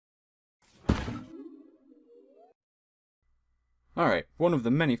Alright, one of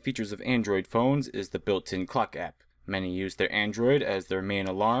the many features of Android phones is the built-in clock app. Many use their Android as their main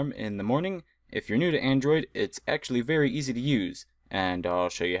alarm in the morning. If you're new to Android, it's actually very easy to use, and I'll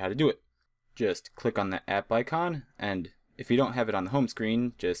show you how to do it. Just click on the app icon, and if you don't have it on the home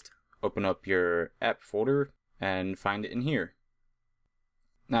screen, just open up your app folder and find it in here.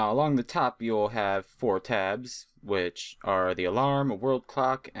 Now along the top you'll have 4 tabs, which are the alarm, a world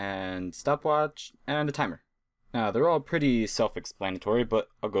clock, and stopwatch, and a timer. Now, they're all pretty self-explanatory, but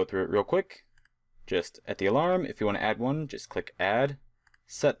I'll go through it real quick. Just at the alarm, if you want to add one, just click Add.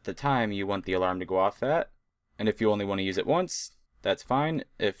 Set the time you want the alarm to go off at, and if you only want to use it once, that's fine.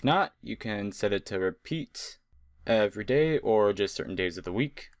 If not, you can set it to repeat every day or just certain days of the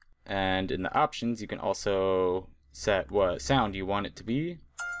week. And in the options, you can also set what sound you want it to be.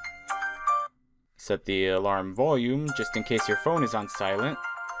 Set the alarm volume, just in case your phone is on silent.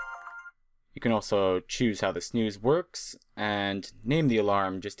 You can also choose how the snooze works, and name the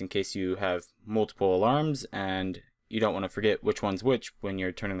alarm just in case you have multiple alarms and you don't want to forget which one's which when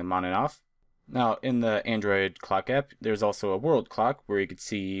you're turning them on and off. Now, in the Android clock app, there's also a world clock where you can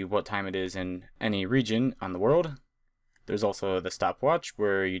see what time it is in any region on the world. There's also the stopwatch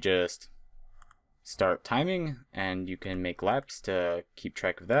where you just start timing and you can make laps to keep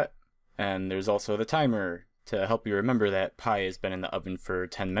track of that. And there's also the timer to help you remember that pie has been in the oven for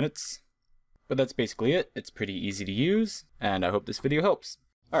 10 minutes. But that's basically it. It's pretty easy to use, and I hope this video helps.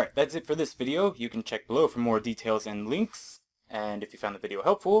 Alright, that's it for this video. You can check below for more details and links, and if you found the video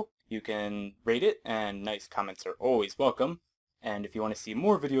helpful, you can rate it, and nice comments are always welcome. And if you want to see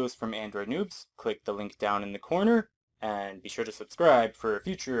more videos from Android Noobs, click the link down in the corner, and be sure to subscribe for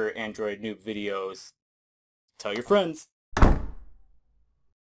future Android Noob videos. Tell your friends!